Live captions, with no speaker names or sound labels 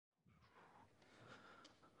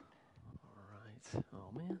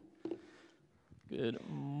Oh, man. Good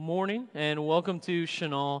morning and welcome to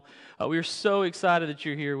Chenal. We are so excited that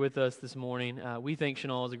you're here with us this morning. We think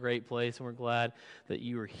Chenal is a great place and we're glad that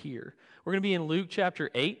you are here. We're going to be in Luke chapter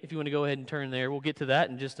 8. If you want to go ahead and turn there, we'll get to that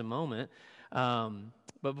in just a moment.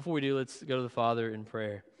 But before we do, let's go to the Father in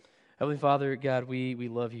prayer. Heavenly Father, God, we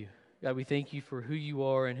love you. God, we thank you for who you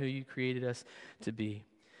are and who you created us to be.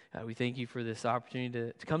 We thank you for this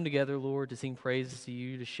opportunity to come together, Lord, to sing praises to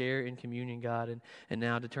you, to share in communion, God, and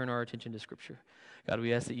now to turn our attention to Scripture. God,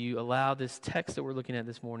 we ask that you allow this text that we're looking at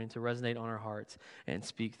this morning to resonate on our hearts and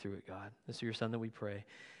speak through it, God. This is your Son that we pray.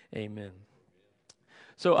 Amen.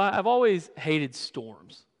 So I've always hated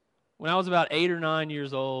storms. When I was about 8 or 9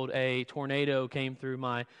 years old, a tornado came through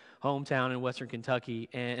my hometown in western Kentucky,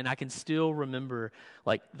 and I can still remember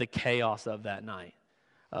like the chaos of that night,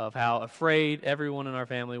 of how afraid everyone in our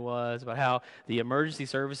family was, about how the emergency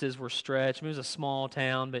services were stretched. I mean, it was a small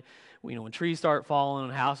town, but when trees start falling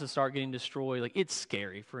and houses start getting destroyed, like it's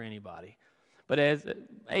scary for anybody. But as an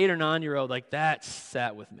 8 or 9 year old, like that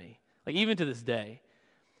sat with me, like even to this day.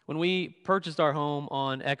 When we purchased our home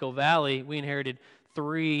on Echo Valley, we inherited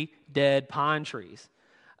 3 dead pine trees.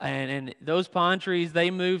 And those pine trees, they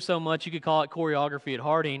move so much you could call it choreography at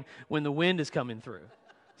Harding when the wind is coming through.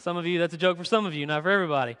 Some of you, that's a joke for some of you, not for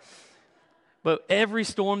everybody. But every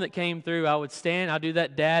storm that came through, I would stand, I'd do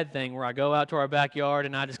that dad thing where I go out to our backyard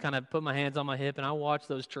and I just kind of put my hands on my hip and I watch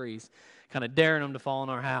those trees, kind of daring them to fall on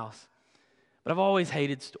our house. But I've always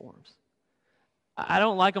hated storms. I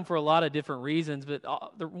don't like them for a lot of different reasons, but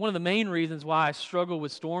one of the main reasons why I struggle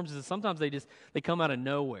with storms is that sometimes they come out of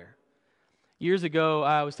nowhere. Years ago,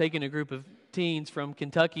 I was taking a group of teens from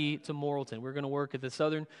Kentucky to Morrilton. We were going to work at the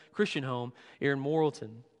Southern Christian Home here in Morrilton.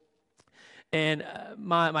 And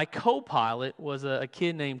my co-pilot was a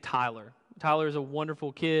kid named Tyler. Tyler is a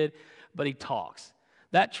wonderful kid, but he talks.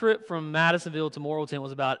 That trip from Madisonville to Morrilton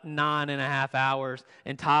was about 9.5 hours,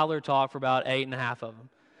 and Tyler talked for about 8.5 of them.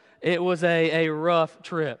 It was a rough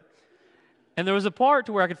trip. And there was a part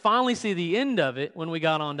to where I could finally see the end of it when we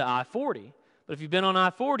got onto I-40. But if you've been on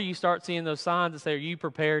I-40, you start seeing those signs that say, are you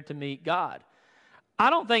prepared to meet God? I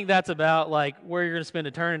don't think that's about like where you're going to spend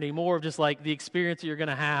eternity, more of just like the experience that you're going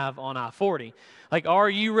to have on I-40. Like, are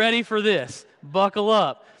you ready for this? Buckle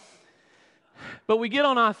up. But we get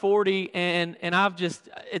on I-40 and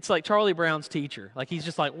it's like Charlie Brown's teacher. Like he's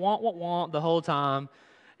just like, want the whole time.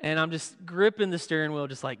 And I'm just gripping the steering wheel,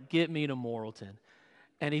 just like, get me to Morrilton.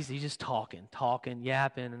 And he's just talking,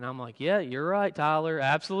 yapping. And I'm like, yeah, you're right, Tyler.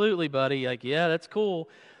 Absolutely, buddy. Like, yeah, that's cool.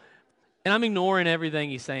 And I'm ignoring everything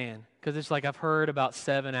he's saying because it's like I've heard about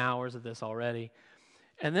 7 hours of this already.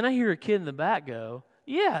 And then I hear a kid in the back go,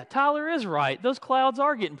 yeah, Tyler is right. Those clouds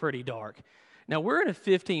are getting pretty dark. Now, we're in a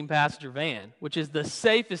 15-passenger van, which is the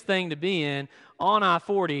safest thing to be in on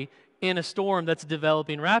I-40 in a storm that's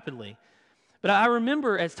developing rapidly. But I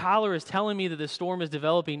remember as Tyler is telling me that this storm is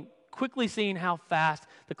developing, quickly seeing how fast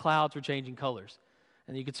the clouds were changing colors.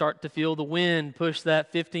 And you could start to feel the wind push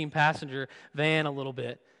that 15-passenger van a little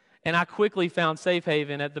bit. And I quickly found safe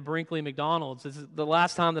haven at the Brinkley McDonald's. This is the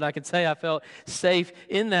last time that I can say I felt safe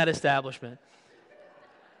in that establishment.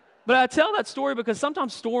 But I tell that story because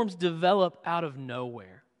sometimes storms develop out of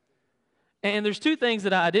nowhere. And there's 2 things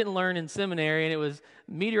that I didn't learn in seminary, and it was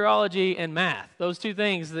meteorology and math. Those 2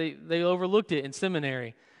 things, they overlooked it in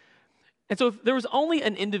seminary. And so if there was only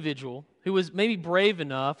an individual who was maybe brave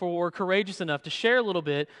enough or courageous enough to share a little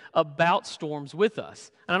bit about storms with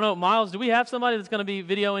us. I don't know, Miles, do we have somebody that's going to be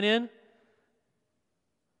videoing in?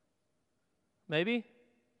 Maybe?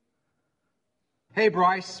 Hey,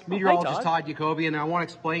 Bryce, meteorologist Todd Jacoby, and I want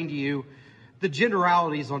to explain to you the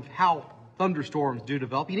generalities on how thunderstorms do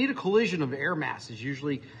develop. You need a collision of air masses,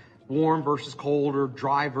 usually warm versus cold or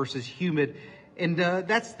dry versus humid. And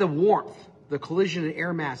that's the warmth, the collision of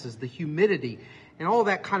air masses, the humidity, and all of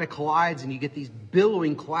that kind of collides and you get these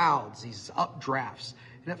billowing clouds, these updrafts.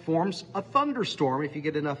 And it forms a thunderstorm. If you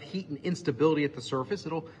get enough heat and instability at the surface,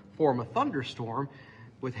 it'll form a thunderstorm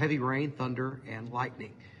with heavy rain, thunder, and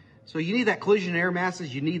lightning. So you need that collision of air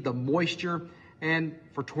masses, you need the moisture, and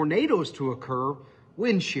for tornadoes to occur,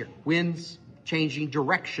 wind shear, winds changing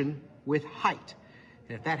direction with height.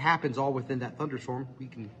 And if that happens all within that thunderstorm, we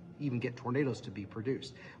can even get tornadoes to be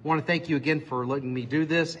produced. I want to thank you again for letting me do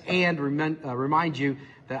this and remind you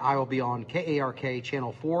that I will be on KARK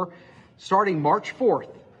Channel 4 starting March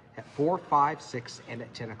 4th at 4, 5, 6, and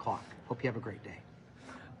at 10 o'clock. Hope you have a great day.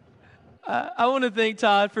 I want to thank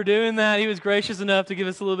Todd for doing that. He was gracious enough to give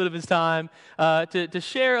us a little bit of his time to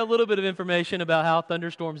share a little bit of information about how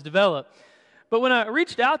thunderstorms develop. But when I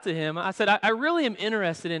reached out to him, I said, I really am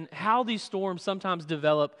interested in how these storms sometimes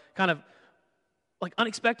develop kind of like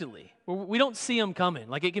unexpectedly. We don't see them coming.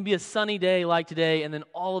 Like it can be a sunny day like today, and then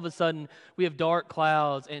all of a sudden we have dark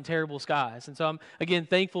clouds and terrible skies. And so I'm, again,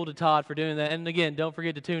 thankful to Todd for doing that. And again, don't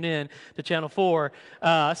forget to tune in to Channel 4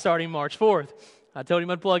 starting March 4th. I told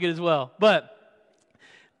him I'd plug it as well.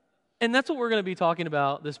 And that's what we're going to be talking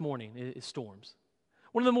about this morning, is storms.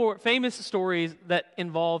 One of the more famous stories that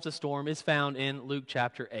involves a storm is found in Luke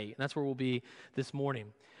chapter 8, and that's where we'll be this morning.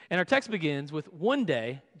 And our text begins with, one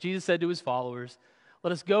day, Jesus said to his followers,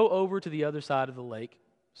 "Let us go over to the other side of the lake."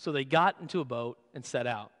 So they got into a boat and set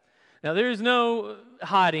out. Now, there is no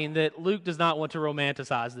hiding that Luke does not want to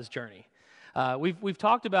romanticize this journey. We've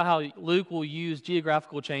talked about how Luke will use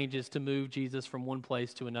geographical changes to move Jesus from one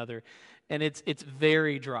place to another, and it's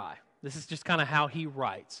very dry. This is just kind of how he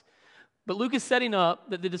writes. But Luke is setting up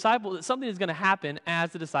that something is going to happen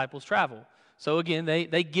as the disciples travel. So again,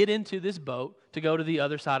 they get into this boat to go to the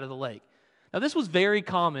other side of the lake. Now, this was very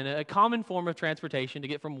common, a common form of transportation to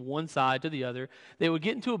get from one side to the other. They would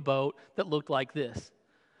get into a boat that looked like this.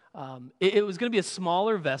 It was going to be a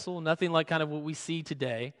smaller vessel, nothing like kind of what we see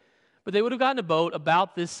today. But they would have gotten a boat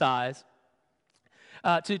about this size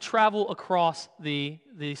to travel across the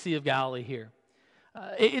Sea of Galilee here.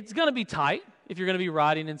 It's going to be tight if you're going to be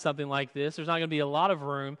riding in something like this. There's not going to be a lot of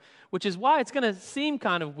room, which is why it's going to seem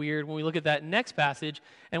kind of weird when we look at that next passage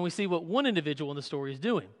and we see what one individual in the story is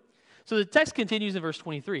doing. So the text continues in verse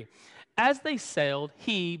 23. As they sailed,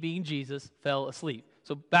 he, being Jesus, fell asleep.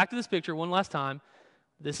 So back to this picture one last time.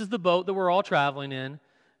 This is the boat that we're all traveling in.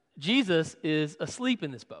 Jesus is asleep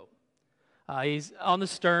in this boat. He's on the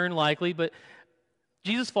stern likely, but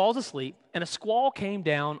Jesus falls asleep, and a squall came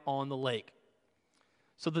down on the lake,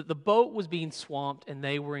 so that the boat was being swamped and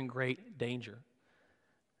they were in great danger.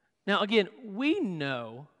 Now, again, we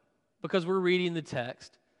know, because we're reading the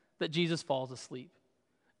text, that Jesus falls asleep.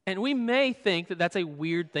 And we may think that that's a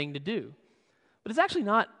weird thing to do. But it's actually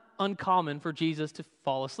not uncommon for Jesus to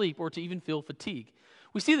fall asleep or to even feel fatigue.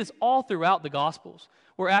 We see this all throughout the Gospels,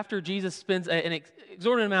 where after Jesus spends an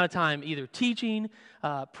exorbitant amount of time either teaching,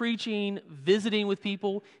 preaching, visiting with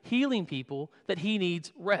people, healing people, that he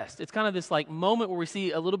needs rest. It's kind of this like moment where we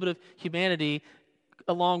see a little bit of humanity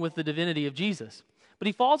along with the divinity of Jesus. But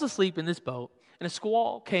he falls asleep in this boat, and a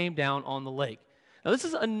squall came down on the lake. Now, this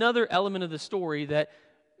is another element of the story that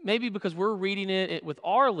maybe because we're reading it with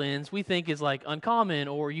our lens, we think is like uncommon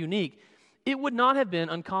or unique. It would not have been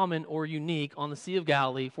uncommon or unique on the Sea of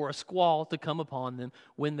Galilee for a squall to come upon them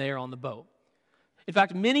when they are on the boat. In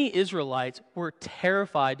fact, many Israelites were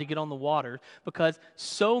terrified to get on the water because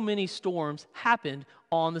so many storms happened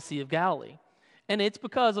on the Sea of Galilee. And it's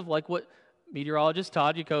because of like what meteorologist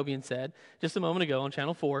Todd Jacobian said just a moment ago on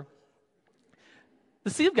Channel 4. The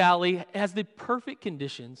Sea of Galilee has the perfect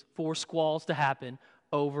conditions for squalls to happen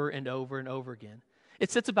over and over and over again. It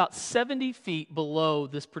sits about 70 feet below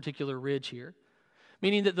this particular ridge here,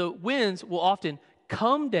 meaning that the winds will often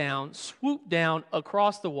come down, swoop down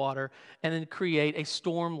across the water, and then create a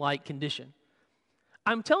storm-like condition.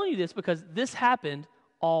 I'm telling you this because this happened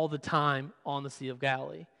all the time on the Sea of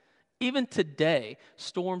Galilee. Even today,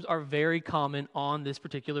 storms are very common on this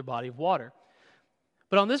particular body of water.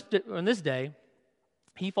 But on this day,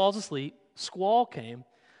 he falls asleep, squall came,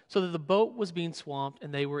 so that the boat was being swamped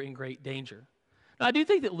and they were in great danger. Now, I do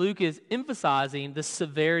think that Luke is emphasizing the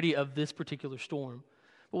severity of this particular storm.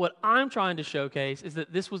 But what I'm trying to showcase is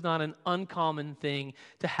that this was not an uncommon thing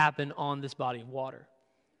to happen on this body of water.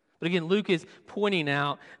 But again, Luke is pointing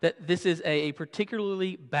out that this is a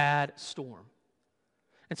particularly bad storm.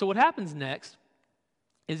 And so what happens next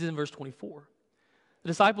is in verse 24. The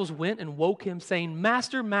disciples went and woke him, saying,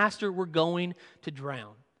 "Master, Master, we're going to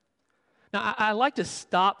drown." Now, I like to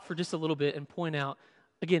stop for just a little bit and point out,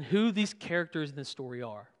 again, who these characters in this story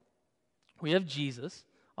are. We have Jesus,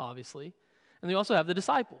 obviously, and we also have the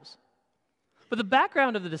disciples. But the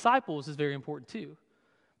background of the disciples is very important too,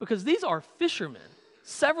 because these are fishermen.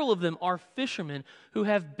 Several of them are fishermen who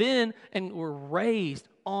have been and were raised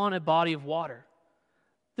on a body of water.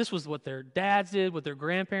 This was what their dads did, what their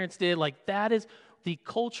grandparents did. Like, that is the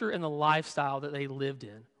culture and the lifestyle that they lived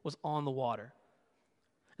in, was on the water.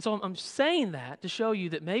 So I'm saying that to show you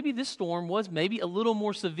that maybe this storm was maybe a little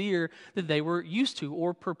more severe than they were used to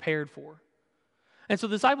or prepared for. And so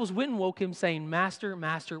the disciples went and woke him, saying, "Master,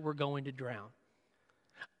 Master, we're going to drown."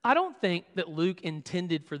 I don't think that Luke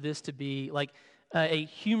intended for this to be like a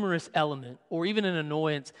humorous element or even an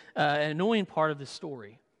annoying part of the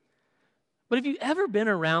story. But have you ever been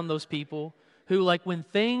around those people who, like, when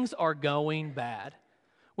things are going bad,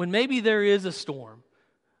 when maybe there is a storm,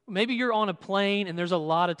 maybe you're on a plane and there's a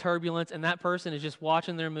lot of turbulence and that person is just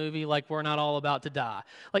watching their movie like we're not all about to die.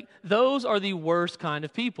 Like, those are the worst kind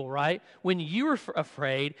of people, right? When you're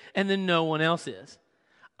afraid and then no one else is.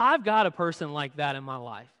 I've got a person like that in my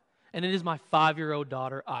life, and it is my 5-year-old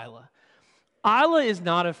daughter, Isla. Isla is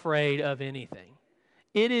not afraid of anything.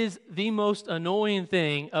 It is the most annoying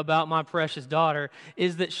thing about my precious daughter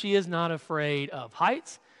is that she is not afraid of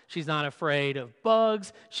heights. She's not afraid of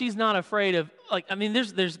bugs. She's not afraid of,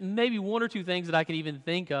 there's maybe one or two things that I can even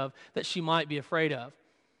think of that she might be afraid of.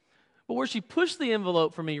 But where she pushed the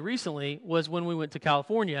envelope for me recently was when we went to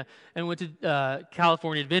California and went to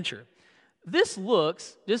California Adventure. This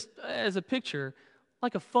looks, just as a picture,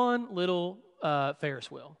 like a fun little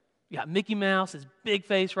Ferris wheel. You got Mickey Mouse, his big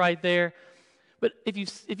face right there. But if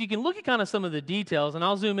you can look at kind of some of the details, and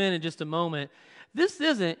I'll zoom in just a moment, this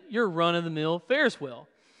isn't your run-of-the-mill Ferris wheel.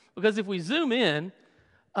 Because if we zoom in,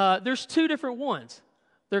 there's two different ones.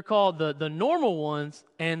 They're called the normal ones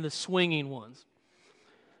and the swinging ones.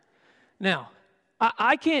 Now,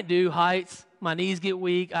 I can't do heights. My knees get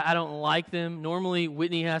weak. I don't like them. Normally,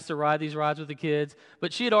 Whitney has to ride these rides with the kids.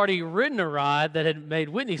 But she had already ridden a ride that had made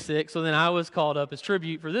Whitney sick, so then I was called up as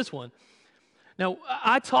tribute for this one. Now,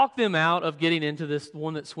 I talked them out of getting into this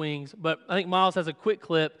one that swings, but I think Miles has a quick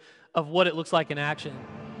clip of what it looks like in action.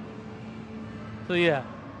 So yeah,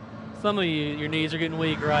 some of you, your knees are getting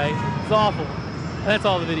weak, right? It's awful. That's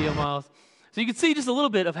all the video, Miles. So you can see just a little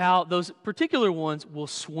bit of how those particular ones will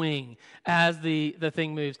swing as the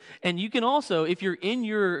thing moves. And you can also, if you're in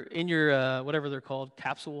your whatever they're called,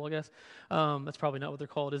 capsule, I guess. That's probably not what they're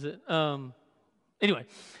called, is it? Anyway,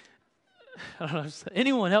 I don't know.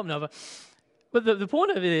 Anyone help Nova? But the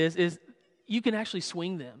point of it is you can actually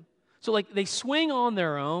swing them. So like they swing on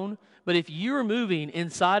their own, but if you're moving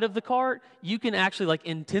inside of the cart, you can actually like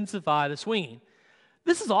intensify the swinging.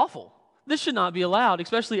 This is awful. This should not be allowed,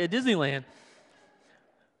 especially at Disneyland.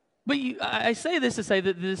 But I say this to say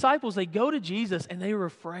that the disciples, they go to Jesus and they were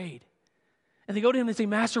afraid. And they go to him and say,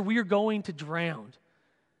 Master, we are going to drown.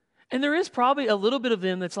 And there is probably a little bit of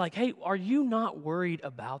them that's like, hey, are you not worried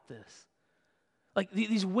about this? Like,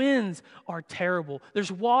 these winds are terrible.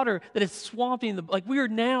 There's water that is swamping we are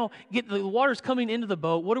now the water's coming into the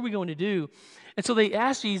boat. What are we going to do? And so they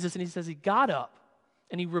asked Jesus, and he says he got up,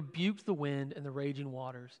 and he rebuked the wind and the raging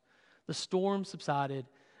waters. The storm subsided,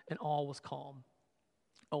 and all was calm.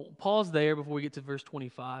 Oh, pause there before we get to verse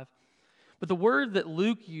 25. But the word that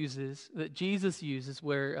Luke uses, that Jesus uses,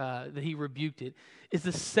 where that he rebuked it, is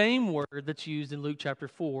the same word that's used in Luke chapter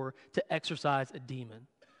 4 to exorcise a demon.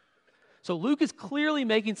 So Luke is clearly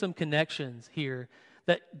making some connections here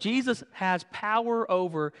that Jesus has power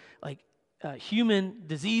over human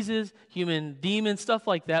diseases, human demons, stuff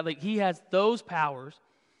like that. Like he has those powers,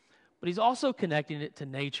 but he's also connecting it to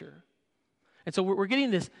nature. And so we're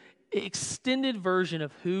getting this extended version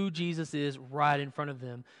of who Jesus is right in front of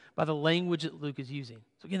them by the language that Luke is using.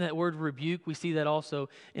 So again, that word rebuke, we see that also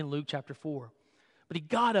in Luke chapter 4. But he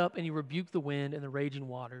got up and he rebuked the wind and the raging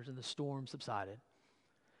waters, and the storm subsided.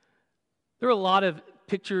 There are a lot of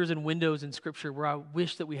pictures and windows in Scripture where I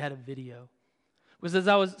wish that we had a video. Because as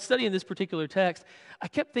I was studying this particular text, I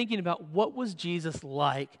kept thinking about what was Jesus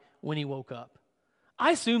like when he woke up. I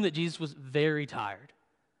assume that Jesus was very tired,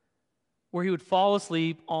 where he would fall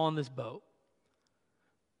asleep on this boat.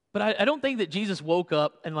 But I don't think that Jesus woke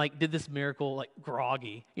up and did this miracle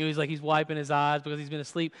groggy. He's wiping his eyes because he's been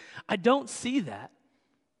asleep. I don't see that.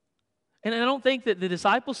 And I don't think that the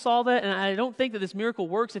disciples saw that, and I don't think that this miracle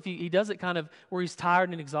works if he does it kind of where he's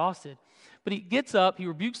tired and exhausted. But he gets up, he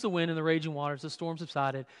rebukes the wind and the raging waters, the storm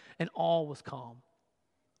subsided, and all was calm.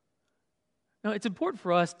 Now, it's important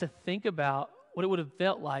for us to think about what it would have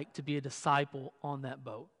felt like to be a disciple on that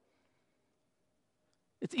boat.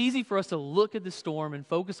 It's easy for us to look at the storm and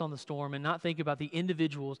focus on the storm and not think about the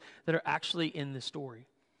individuals that are actually in this story.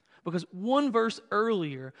 Because one verse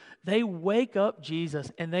earlier, they wake up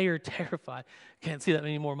Jesus and they are terrified. Can't see that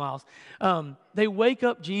many more miles. They wake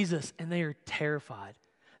up Jesus and they are terrified.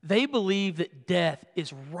 They believe that death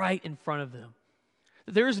is right in front of them.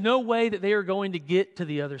 There is no way that they are going to get to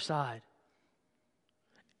the other side.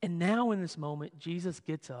 And now in this moment, Jesus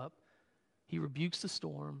gets up, he rebukes the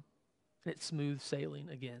storm, and it's smooth sailing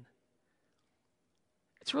again.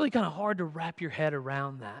 It's really kind of hard to wrap your head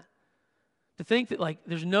around that. To think that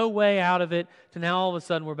there's no way out of it, to now all of a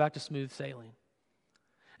sudden we're back to smooth sailing.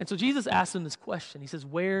 And so Jesus asks him this question. He says,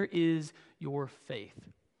 where is your faith?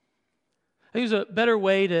 I think there's a better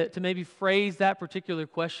way to maybe phrase that particular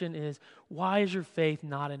question is, why is your faith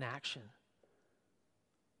not in action?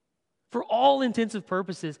 For all intensive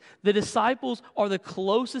purposes, the disciples are the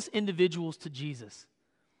closest individuals to Jesus.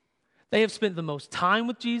 They have spent the most time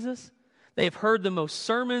with Jesus. They have heard the most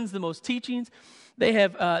sermons, the most teachings. They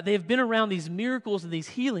have been around these miracles and these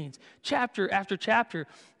healings, chapter after chapter.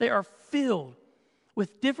 They are filled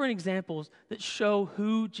with different examples that show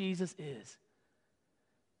who Jesus is.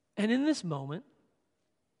 And in this moment,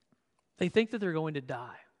 they think that they're going to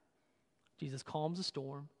die. Jesus calms the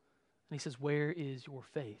storm, and he says, "Where is your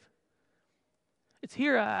faith?" It's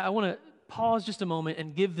here I want to pause just a moment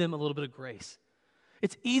and give them a little bit of grace.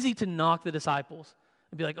 It's easy to knock the disciples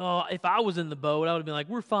and be like, "Oh, if I was in the boat, I would have been like,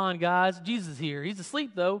 'We're fine, guys. Jesus is here. He's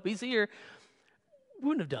asleep, though. He's here.'" We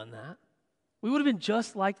wouldn't have done that. We would have been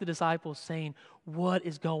just like the disciples saying, "What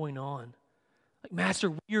is going on?" Like,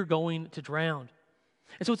 "Master, we are going to drown."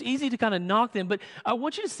 And so it's easy to kind of knock them, but I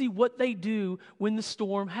want you to see what they do when the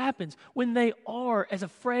storm happens. When they are as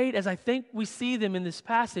afraid as I think we see them in this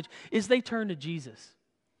passage, is they turn to Jesus.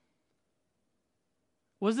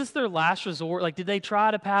 Was this their last resort? Like, did they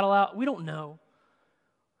try to paddle out? We don't know.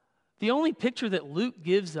 The only picture that Luke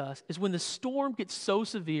gives us is when the storm gets so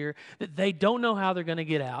severe that they don't know how they're going to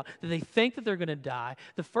get out, that they think that they're going to die.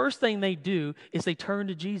 The first thing they do is they turn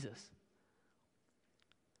to Jesus.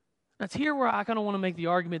 That's here where I kind of want to make the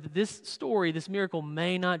argument that this story, this miracle,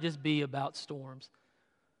 may not just be about storms,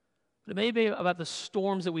 but it may be about the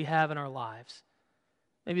storms that we have in our lives.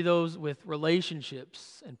 Maybe those with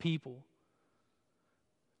relationships and people.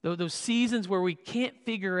 Those seasons where we can't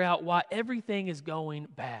figure out why everything is going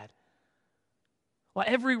bad. Why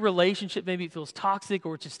every relationship, maybe it feels toxic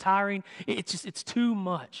or it's just tiring. It's too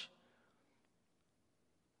much.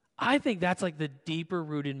 I think that's like the deeper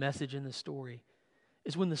rooted message in the story.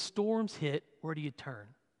 Is when the storms hit, where do you turn?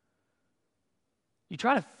 You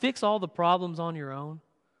try to fix all the problems on your own.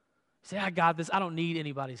 You say, "I got this. I don't need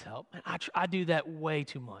anybody's help." And I do that way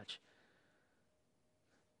too much.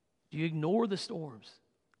 Do you ignore the storms?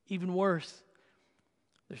 Even worse.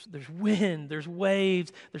 There's wind, there's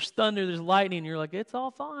waves, there's thunder, there's lightning. And you're like, "It's all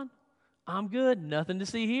fine. I'm good. Nothing to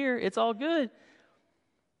see here. It's all good."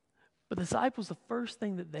 But the disciples, the first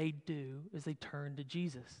thing that they do is they turn to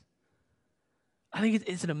Jesus. I think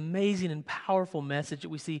it's an amazing and powerful message that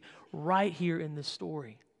we see right here in this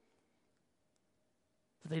story.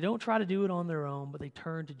 That they don't try to do it on their own, but they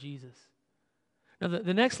turn to Jesus. Now,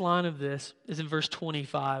 the next line of this is in verse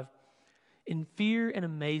 25. In fear and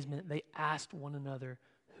amazement, they asked one another,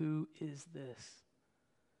 "Who is this?"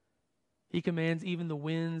 He commands even the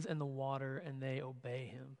winds and the water, and they obey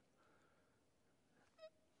him.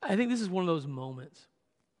 I think this is one of those moments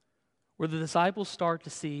where the disciples start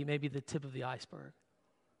to see maybe the tip of the iceberg.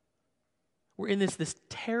 We're in this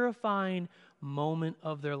terrifying moment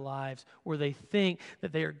of their lives where they think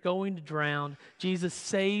that they are going to drown. Jesus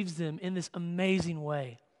saves them in this amazing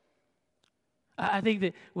way. I think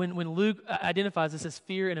that when Luke identifies this as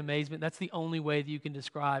fear and amazement, that's the only way that you can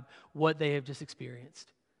describe what they have just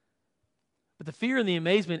experienced. But the fear and the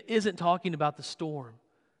amazement isn't talking about the storm.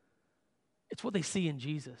 It's what they see in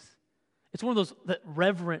Jesus. It's one of those, that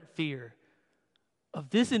reverent fear of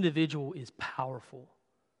this individual is powerful.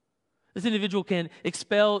 This individual can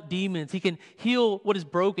expel demons. He can heal what is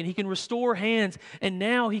broken. He can restore hands. And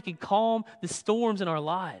now he can calm the storms in our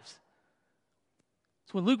lives.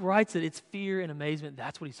 So when Luke writes it, it's fear and amazement.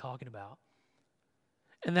 That's what he's talking about.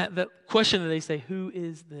 And that question that they say, "Who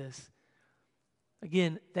is this?"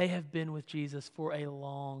 Again, they have been with Jesus for a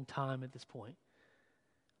long time at this point.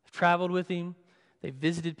 They've traveled with him. They've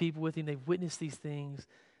visited people with him. They've witnessed these things.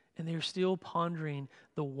 And they're still pondering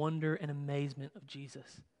the wonder and amazement of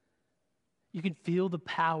Jesus. You can feel the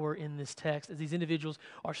power in this text as these individuals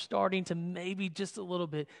are starting to maybe just a little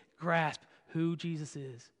bit grasp who Jesus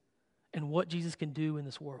is and what Jesus can do in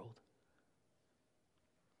this world.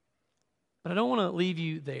 But I don't want to leave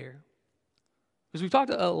you there, because we've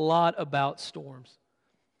talked a lot about storms.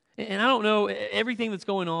 And I don't know everything that's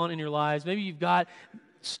going on in your lives. Maybe you've got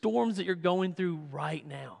storms that you're going through right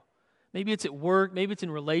now. Maybe it's at work, maybe it's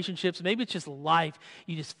in relationships, maybe it's just life.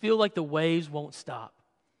 You just feel like the waves won't stop.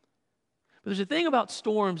 But there's a thing about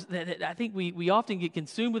storms that I think we often get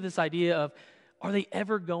consumed with this idea of, are they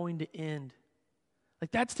ever going to end? Like,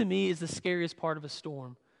 that's to me is the scariest part of a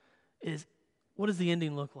storm, is what does the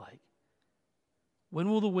ending look like? When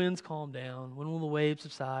will the winds calm down? When will the waves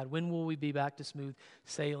subside? When will we be back to smooth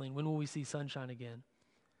sailing? When will we see sunshine again?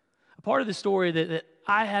 A part of the story that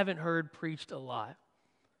I haven't heard preached a lot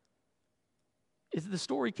is that the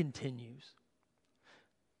story continues.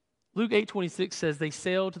 Luke 8:26 says they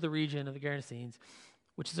sailed to the region of the Gerasenes,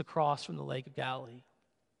 which is across from the Lake of Galilee.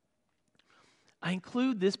 I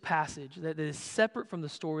include this passage that is separate from the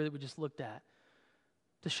story that we just looked at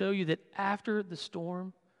to show you that after the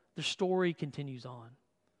storm, the story continues on.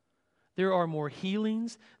 There are more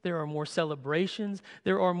healings, there are more celebrations,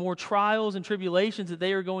 there are more trials and tribulations that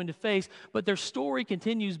they are going to face, but their story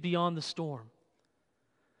continues beyond the storm.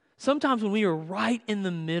 Sometimes when we are right in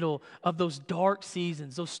the middle of those dark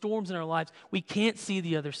seasons, those storms in our lives, we can't see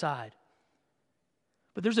the other side.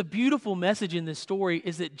 But there's a beautiful message in this story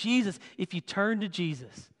is that Jesus, if you turn to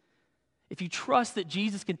Jesus, if you trust that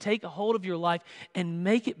Jesus can take a hold of your life and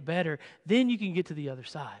make it better, then you can get to the other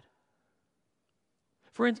side.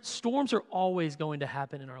 Friends, storms are always going to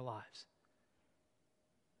happen in our lives.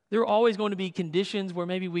 There are always going to be conditions where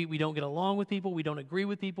maybe we don't get along with people, we don't agree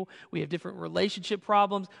with people, we have different relationship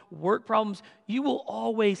problems, work problems. You will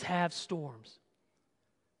always have storms.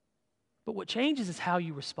 But what changes is how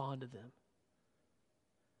you respond to them.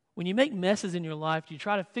 When you make messes in your life, do you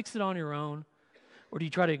try to fix it on your own, or do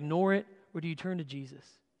you try to ignore it, or do you turn to Jesus?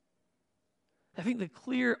 I think the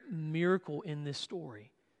clear miracle in this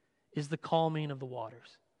story is the calming of the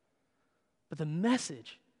waters. But the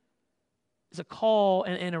message is a call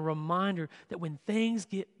and a reminder that when things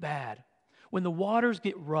get bad, when the waters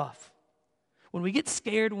get rough, when we get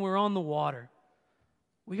scared when we're on the water,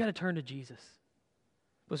 we got to turn to Jesus.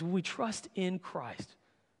 Because when we trust in Christ,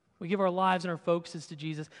 we give our lives and our focuses to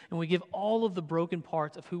Jesus, and we give all of the broken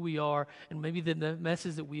parts of who we are and maybe the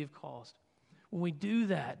messes that we have caused. When we do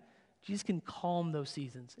that, Jesus can calm those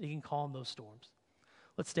seasons. He can calm those storms.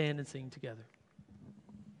 Let's stand and sing together.